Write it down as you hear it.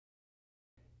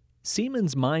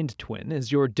Siemens MindTwin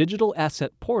is your digital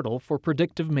asset portal for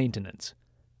predictive maintenance.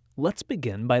 Let's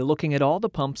begin by looking at all the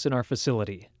pumps in our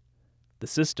facility. The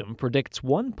system predicts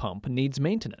one pump needs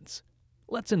maintenance.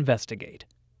 Let's investigate.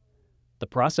 The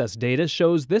process data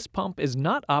shows this pump is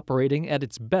not operating at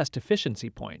its best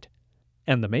efficiency point.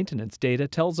 And the maintenance data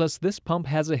tells us this pump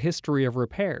has a history of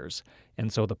repairs,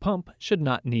 and so the pump should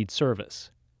not need service.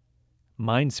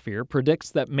 MindSphere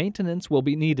predicts that maintenance will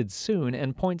be needed soon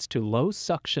and points to low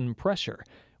suction pressure,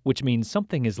 which means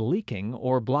something is leaking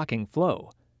or blocking flow.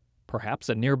 Perhaps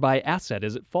a nearby asset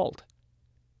is at fault.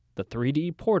 The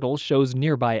 3D portal shows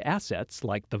nearby assets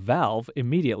like the valve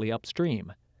immediately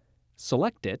upstream.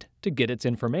 Select it to get its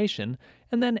information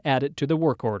and then add it to the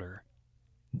work order.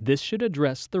 This should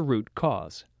address the root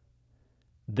cause.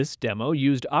 This demo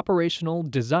used operational,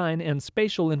 design, and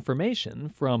spatial information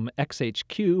from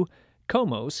XHQ,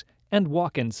 Comos, and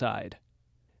Walk Inside.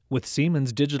 With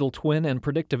Siemens Digital Twin and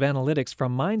predictive analytics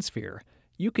from MindSphere,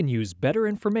 you can use better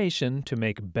information to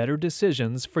make better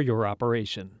decisions for your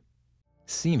operation.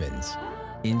 Siemens,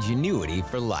 ingenuity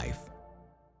for life.